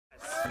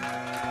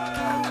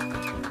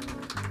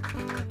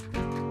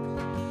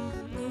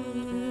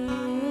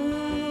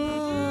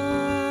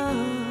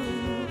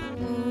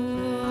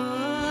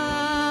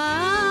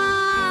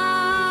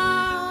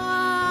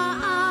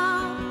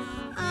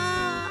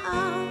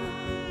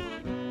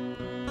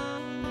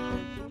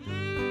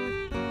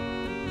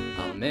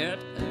Met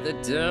the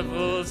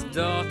devil's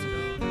daughter.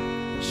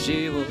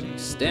 She was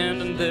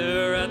standing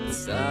there at the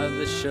side of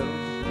the show.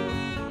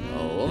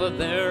 Over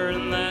there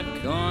in that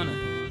corner,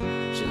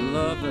 she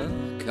loved a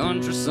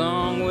country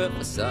song with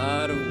a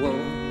side of woe.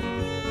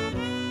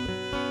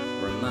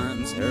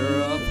 Reminds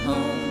her of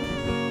home.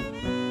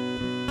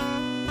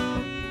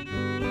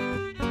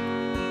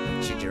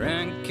 She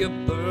drank a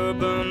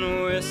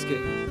bourbon whiskey,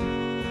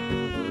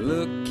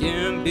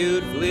 looking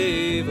beautifully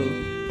evil.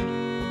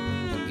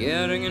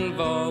 Getting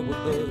involved with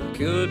her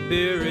could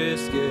be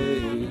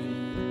risky.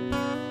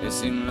 It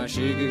seemed like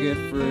she could get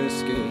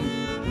frisky.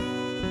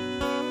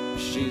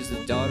 She's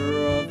the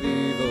daughter of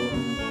evil.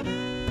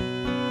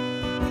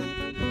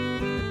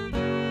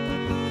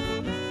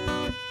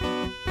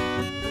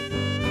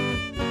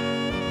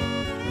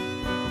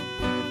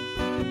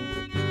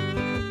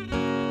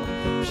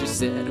 She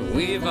said,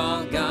 we've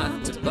all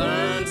got to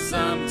burn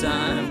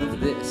sometime. With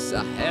this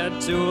I had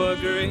to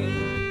agree.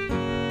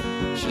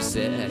 She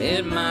said,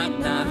 it might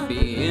not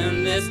be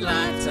in this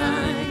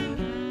lifetime.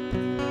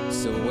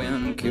 So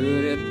when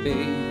could it be?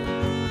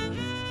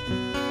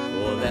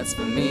 Well, that's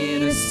for me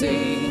to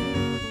see.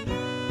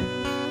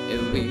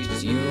 At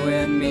least you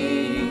and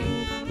me.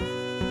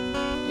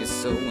 Your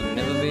soul will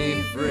never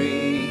be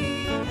free.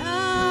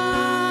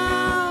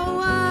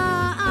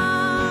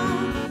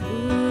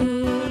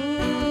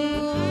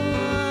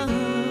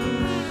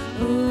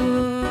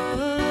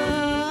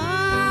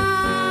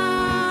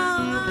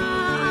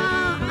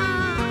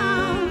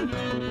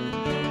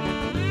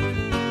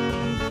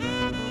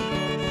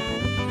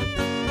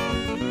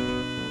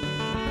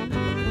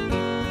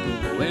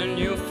 When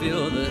you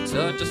feel the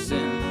touch of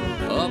sin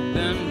up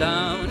and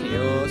down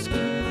your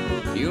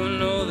skin, you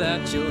know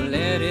that you'll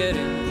let it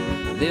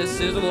in. This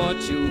is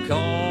what you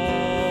call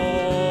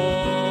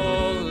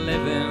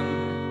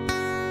living. I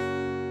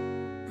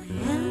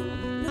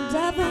am the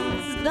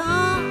devil's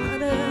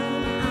daughter.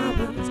 I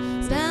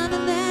was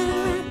standing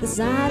there at the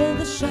side of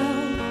the show.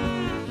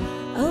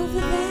 Over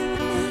there in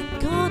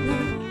that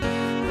corner, I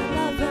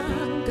love a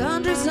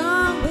country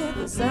song with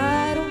a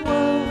side of woe.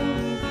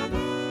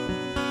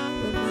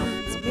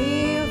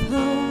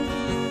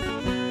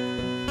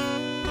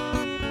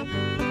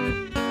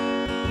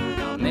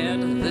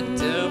 The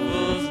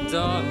devil's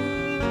daughter.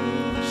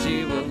 She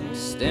was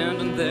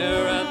standing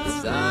there at the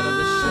side of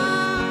the show.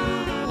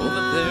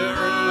 Over there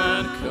in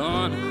that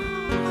corner,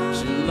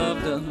 she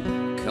loved a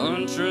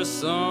country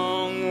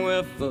song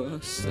with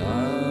a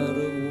side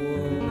of woe.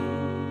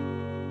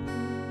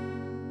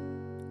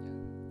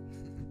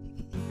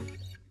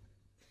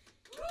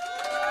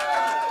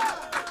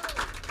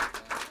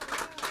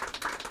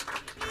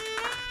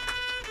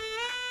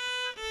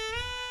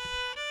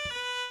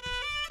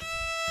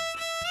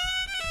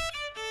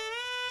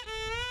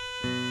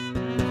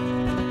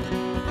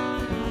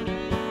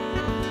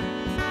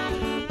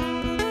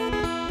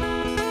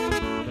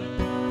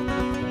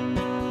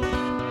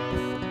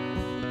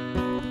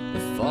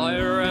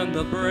 Fire and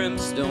the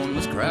brimstone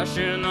was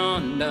crashing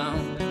on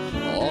down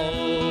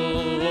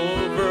all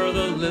over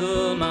the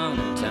little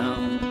mountain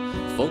town.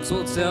 Folks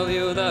will tell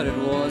you that it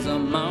was a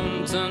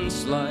mountain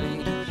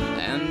slide,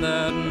 and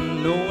that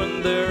no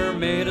one there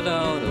made it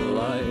out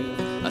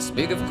alive. I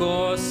speak, of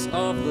course,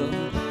 of the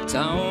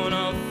town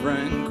of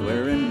Frank,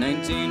 where in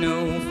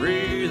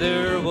 1903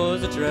 there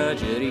was a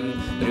tragedy.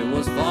 But it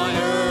was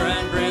fire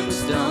and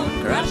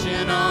brimstone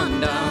crashing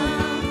on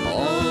down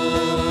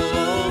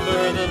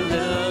the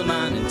little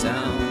mining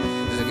town.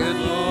 The good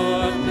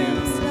Lord knew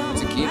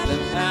to keep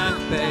them at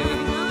bay,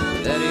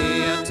 that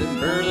he had to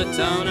burn the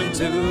town and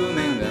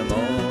entombing them all.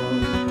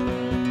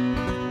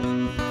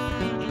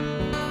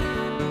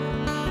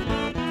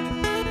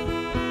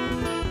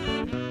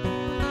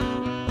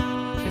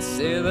 They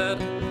say that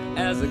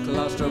as the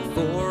clock struck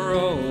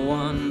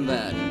 4:01,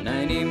 that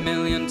 90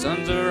 million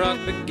tons of rock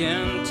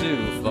began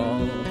to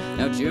fall.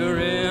 Now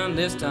during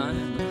this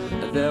time,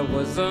 there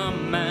was a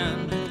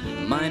man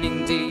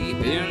mining deep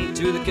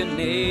into the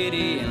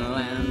Canadian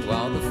land,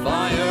 while the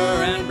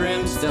fire and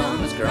brimstone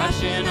was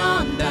crashing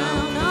on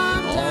down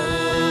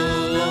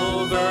all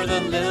over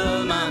the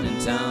little mining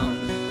town.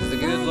 The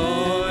good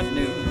Lord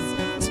knew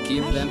to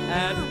keep them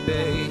at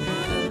bay,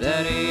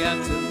 that he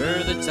had to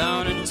burn the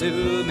town and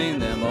entombing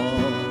them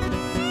all.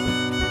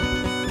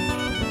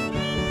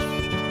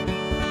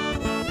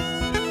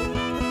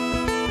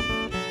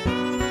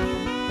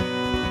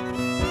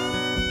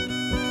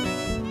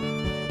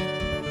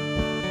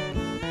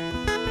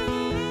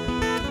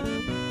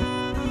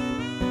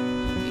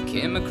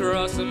 Came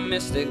across a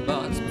mystic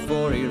box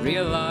before he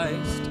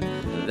realized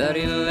that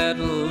he let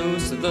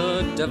loose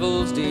the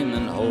devil's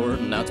demon horde.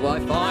 And that's why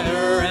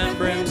fire and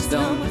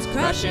brimstone was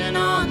crashing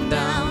on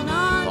down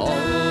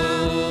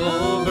all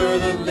over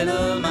the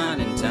little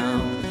mining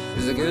town.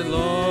 'Cause the good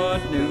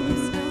Lord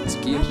knew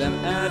keep them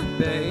at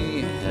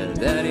bay.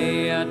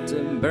 Daddy had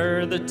to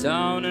burn the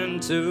town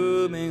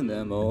entombing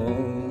them all.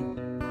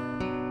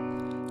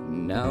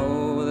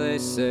 Now they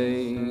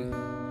say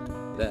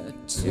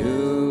that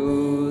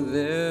to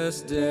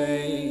this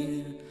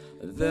day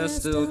they're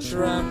still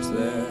trapped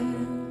there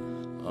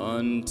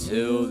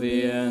until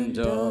the end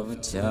of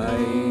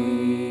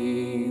time.